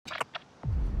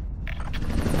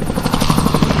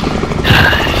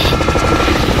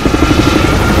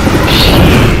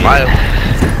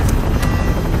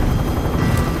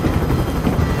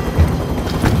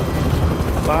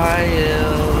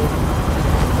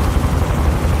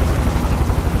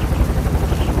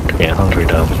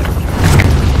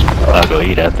go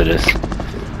eat after this.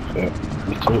 Yeah,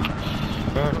 me too.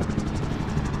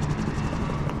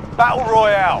 Battle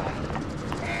Royale.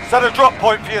 Set a drop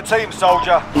point for your team,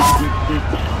 soldier.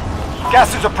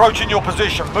 Gas is approaching your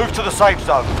position. Move to the safe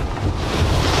zone.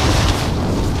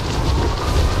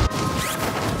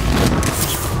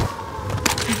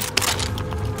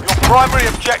 Your primary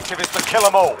objective is to kill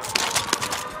them all.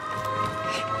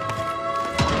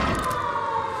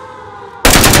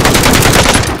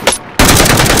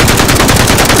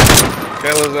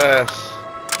 Kill his ass.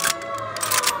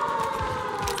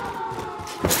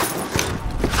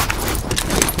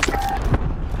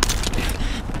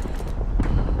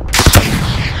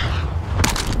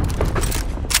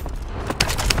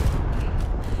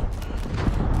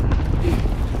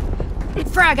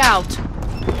 Frag out!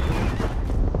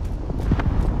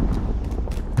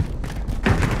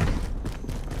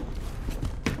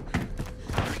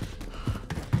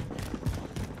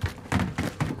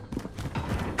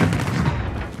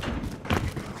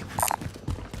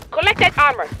 Collect that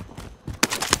armor.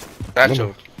 Got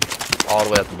you. All the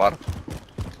way at the bottom.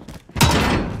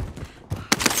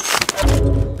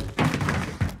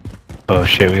 Oh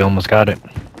shit, we almost got it.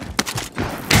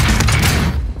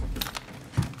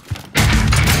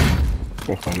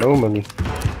 No money.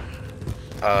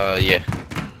 Yeah.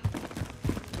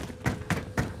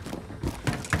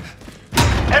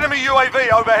 Enemy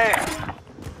UAV overhead.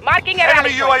 Marking a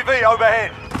Enemy rally point. UAV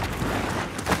overhead.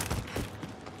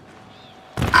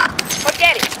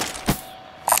 Forget it.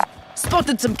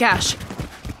 Spotted some cash.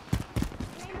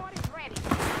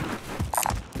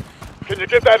 Can you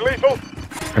get that lethal?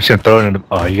 I'm just gonna throw it in the...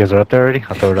 Oh, you guys are up there already?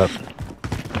 I'll throw it up.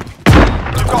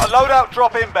 You've got a loadout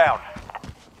drop inbound.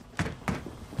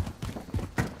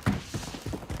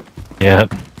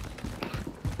 Yep.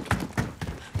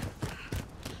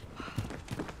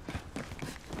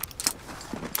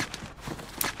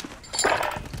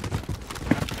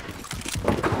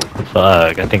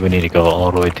 Fuck, I think we need to go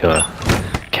all the way to a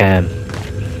cam.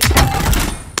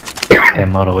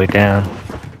 Cam all the way down.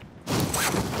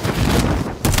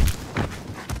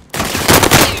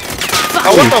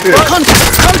 Oh, what the fuck? Contact!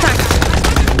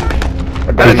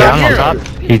 He's down on top.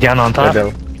 He's down on top.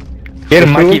 Get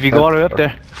him, Mikey, if you go all the way up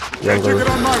there. Yeah, go.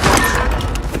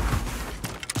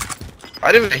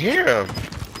 I didn't even hear him.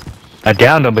 I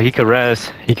downed him, but he could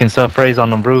res. He can self-raise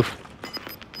on the roof.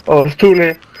 Oh, it's two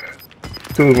there.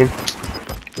 Two of them.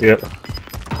 Yep.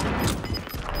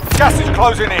 Gas is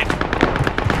closing in.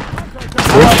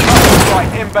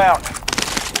 Right, inbound.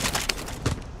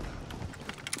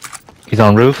 He's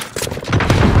on roof.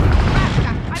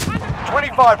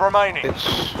 25 remaining. It's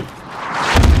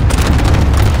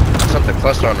something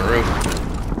clustered on the roof.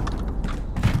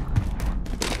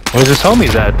 Where's his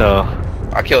homies at, though?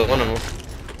 I killed one of them.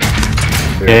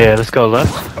 Yeah, let's go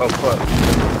left. Oh fuck.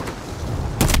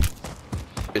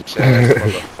 Bitch ass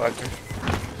motherfucker.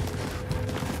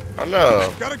 I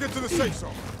know. Gotta get to the safe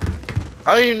zone.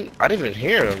 I didn't even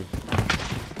hear him.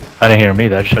 I didn't hear him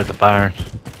either. I just heard the firing.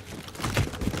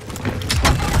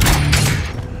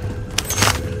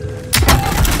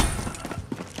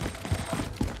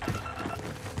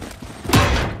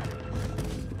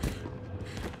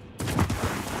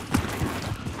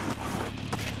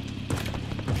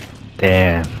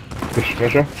 Damn.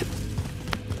 Pressure. I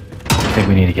think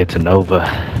we need to get to Nova.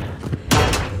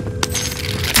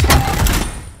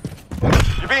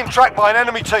 You're being tracked by an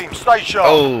enemy team. Stay sharp.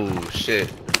 Oh shit.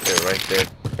 They're right there.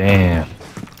 Damn.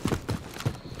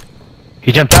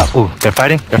 He jumped out. Ooh, they're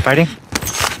fighting. They're fighting.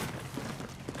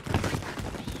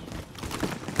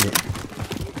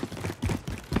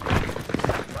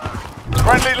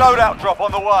 Friendly loadout drop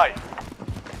on the way.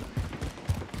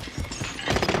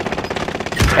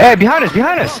 Hey, behind us,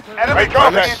 behind us. Enemy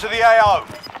dropping into the AO.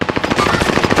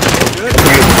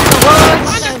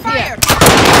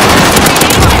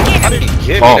 How did he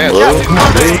get me Oh, that? bro. Gas is Come on,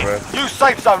 moving dude. in. New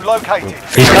safe zone located.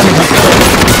 He's coming.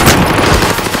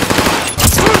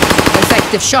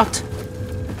 Effective shot.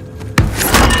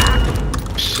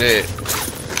 Shit.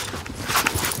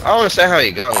 I don't understand how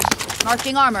he goes.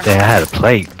 Marking armor. Damn, I had a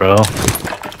plate, bro.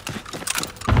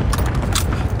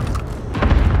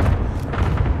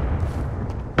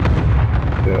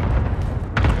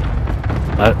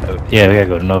 Yeah, we gotta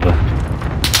go to Nova.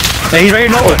 Hey, he's right here,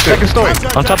 Nova. Second story.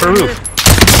 On top of the roof.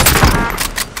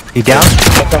 He down?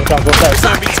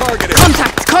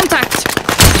 Contact! Contact!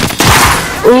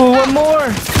 Ooh, one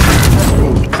more!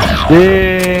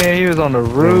 Yeah, he was on the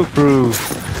roof.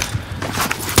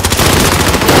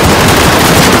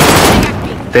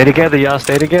 Stay together, y'all.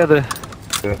 Stay together.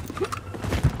 Yeah.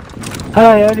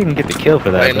 Hi, I didn't even get the kill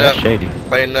for that. Line That's up. shady.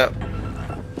 Line up.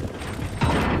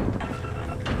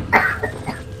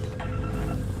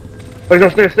 Oh, he's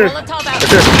upstairs, stairs. Molotov out.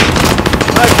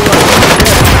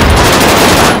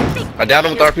 I downed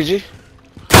him with the RPG.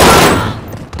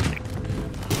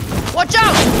 Watch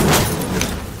out!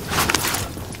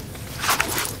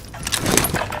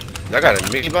 I got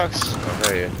a mini box. Oh,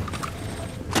 hell yeah.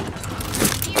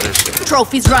 Oh, this shit.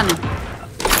 Trophies running.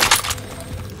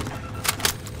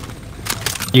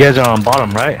 You guys are on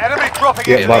bottom, right? Enemy dropping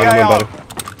Yeah, into bottom, the one AO.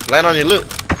 bottom. Land on your loot.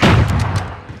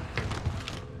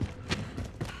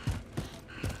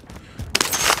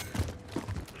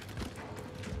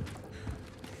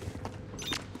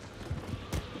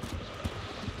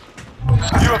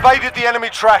 You evaded the enemy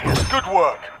trackers. Good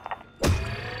work.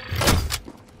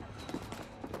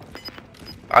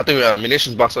 I threw a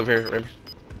munitions box up here. Maybe.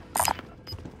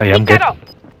 Oh, yeah, I'm Pick good. that up.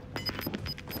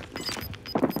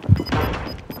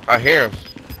 I hear him.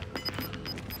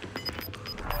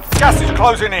 Gas is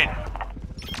closing in.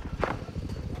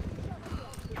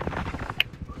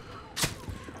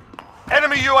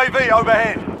 Enemy UAV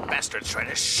overhead. Bastard's trying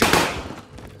to shoot me.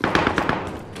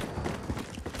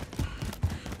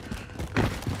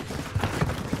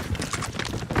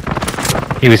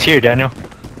 He was here, Daniel.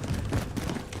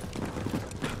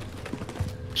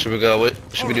 Should we go with?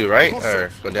 Should we do right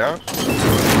or go down?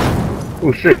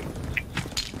 Oh shit.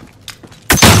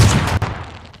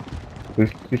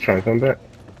 He's trying to come back.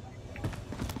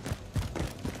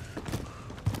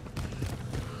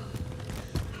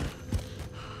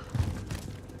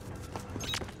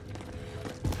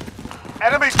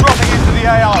 Enemies dropping into the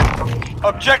AO.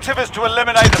 Objective is to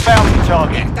eliminate the bounty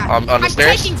target. On the I'm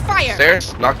stairs. taking fire.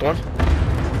 Stairs. Knocked one.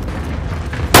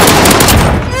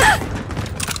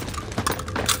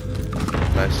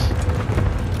 Nice.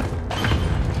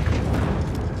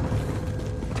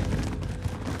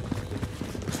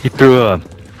 He threw a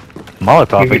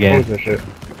Molotov He again. closed that shit.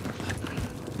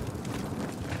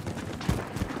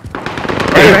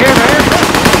 Hey, right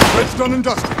here. It's done and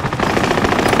dusted.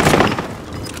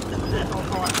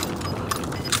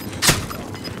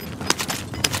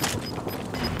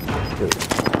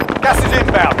 Gas is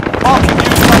inbound. Marking new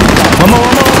safe zone. One more.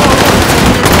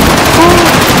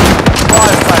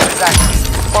 Fire sale is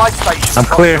active. Buy station I'm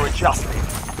clear. adjusted.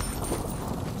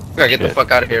 We gotta get the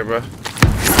fuck out of here, bro.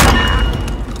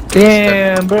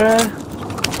 Damn, bruh.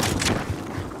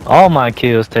 All my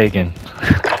kills taken.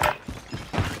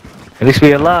 At least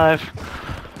we alive.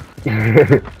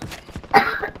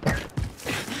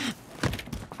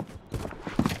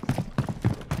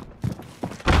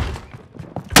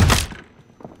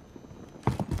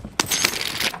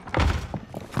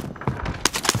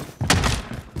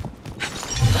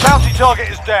 Bounty target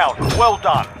is down. Well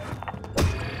done.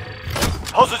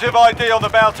 Positive ID on the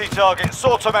bounty target.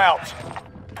 Sort them out.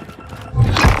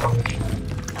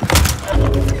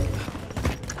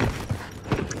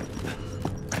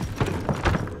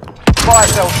 Fire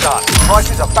cell done.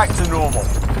 Prices are back to normal.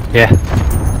 Yeah.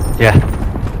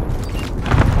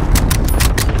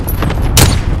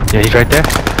 Yeah, he's right there.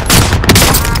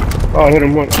 Oh, I hit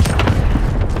him once.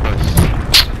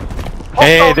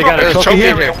 Hey, they got a There's trophy trophy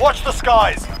here. here. Watch the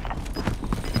skies.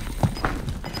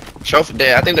 Trophy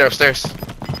there. I think they're upstairs.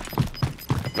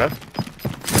 No?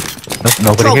 Nope,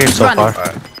 nobody here Trophies so running. far.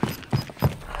 Alright.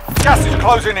 Gas is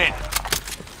closing in.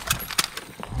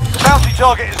 Bounty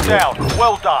target is down.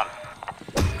 Well done.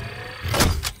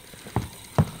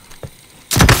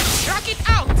 Rocket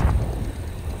out!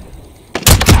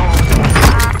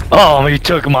 Oh, you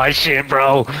took my shit,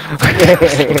 bro.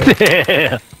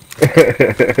 Yeah.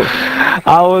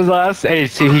 I was last. Hey,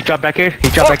 see, he dropped back here. He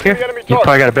dropped back here. He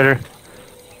probably got a better.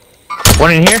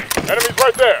 One in here. Enemies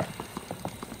right there.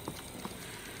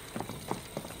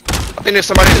 I think there's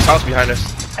somebody in this house behind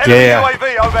us. Enemy Yeah.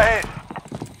 UAV overhead.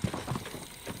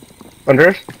 Under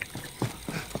us?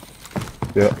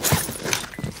 Yeah.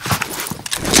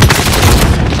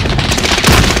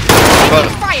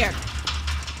 Taking fire!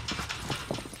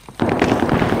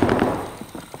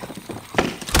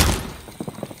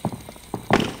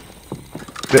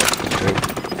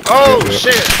 Oh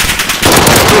shit!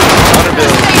 Water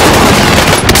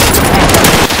bill.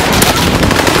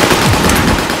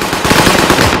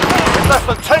 Less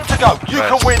than 10 to go. You Nice.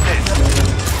 can win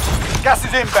this. Gas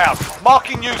is inbound.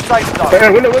 Marking new safe zone. Hey,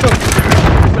 window!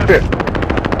 Shit.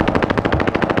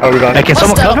 Oh, we got Hey, it. can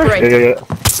someone Hostile cover? operator. Yeah.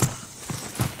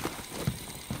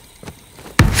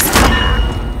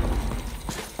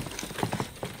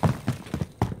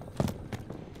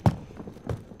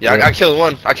 Yeah, I killed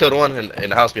one. I killed one in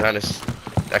the house behind us.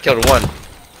 I killed one.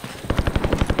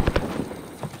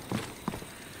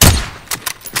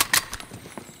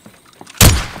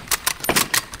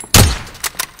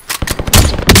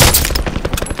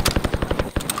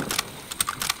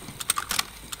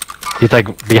 He's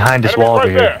like behind this wall over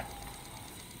here.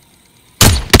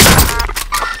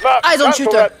 Eyes on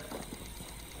shooter.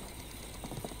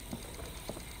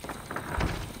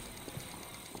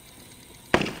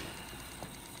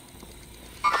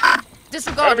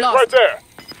 Disregard lost. Right there.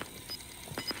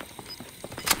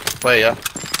 Play, yeah.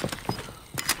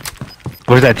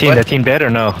 Where's that team? What? That team dead or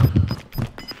no?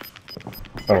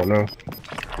 I don't know.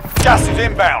 Gas is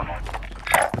inbound.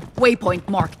 Waypoint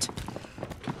marked.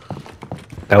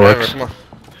 That works. Come on.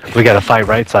 We gotta fight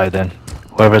right side then.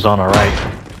 Whoever's on our right.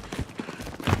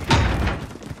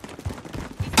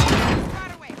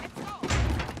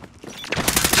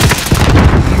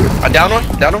 I down one.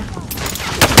 Down him.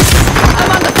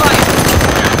 I'm under fire.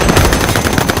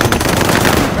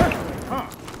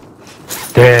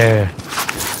 There.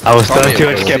 I was Call stunned me too. if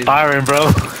I just you kept see. firing,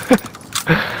 bro.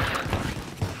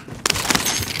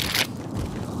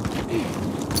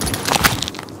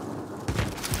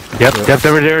 Yep.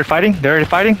 They're already fighting. They're already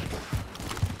fighting.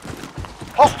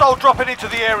 Hostile dropping into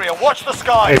the area. Watch the Hey,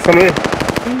 skies. come in.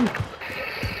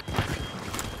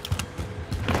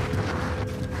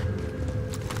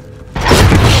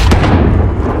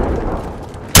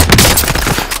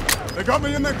 They got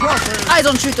me in their crosshairs. Eyes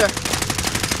on shooter.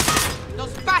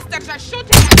 Those bastards are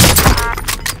shooting at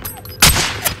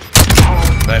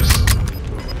Nice.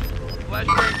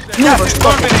 Gas is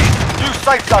moving in. New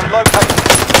safe zone located.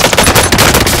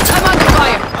 I'm under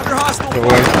fire. Under hostile. Don't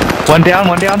worry. One down.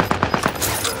 One down.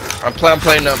 I'm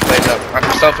playing up. I'm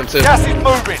selfing too. Gas is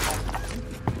moving.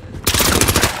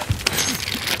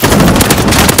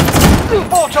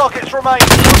 4 targets remain.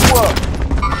 Good work.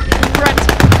 Threat.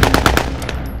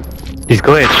 He's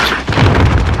glitched.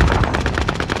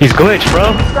 He's glitched,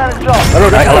 bro. Standing job. I know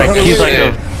that's I like. what He's like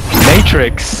Yeah. a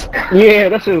Matrix. Yeah,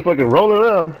 that shit was fucking rolling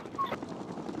around.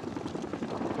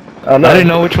 I know. I didn't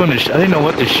know which one to. I didn't know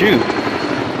what to shoot.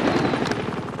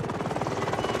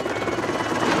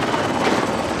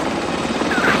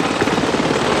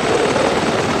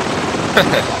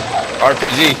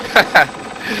 RPG.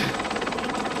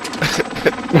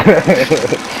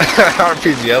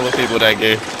 RPG. I love people in that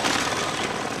game.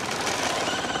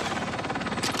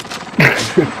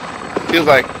 Feels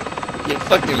like you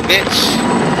fucking bitch.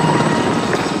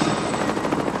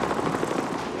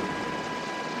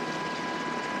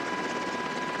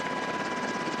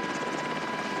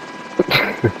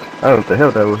 I don't know what the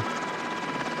hell that was.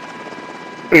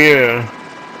 Yeah.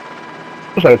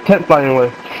 It's like a tent flying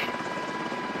away.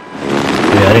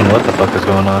 Yeah, I didn't know what the fuck was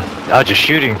going on. I was just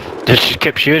shooting. Just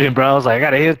kept shooting, bro. I was like, I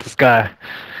gotta hit this guy.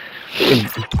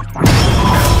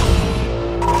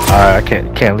 Alright,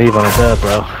 I can't leave on a dub,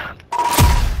 bro.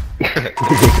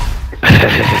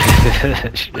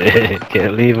 Shit,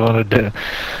 can't leave on a dub.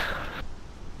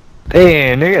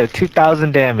 Damn, they got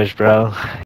 2,000 damage, bro.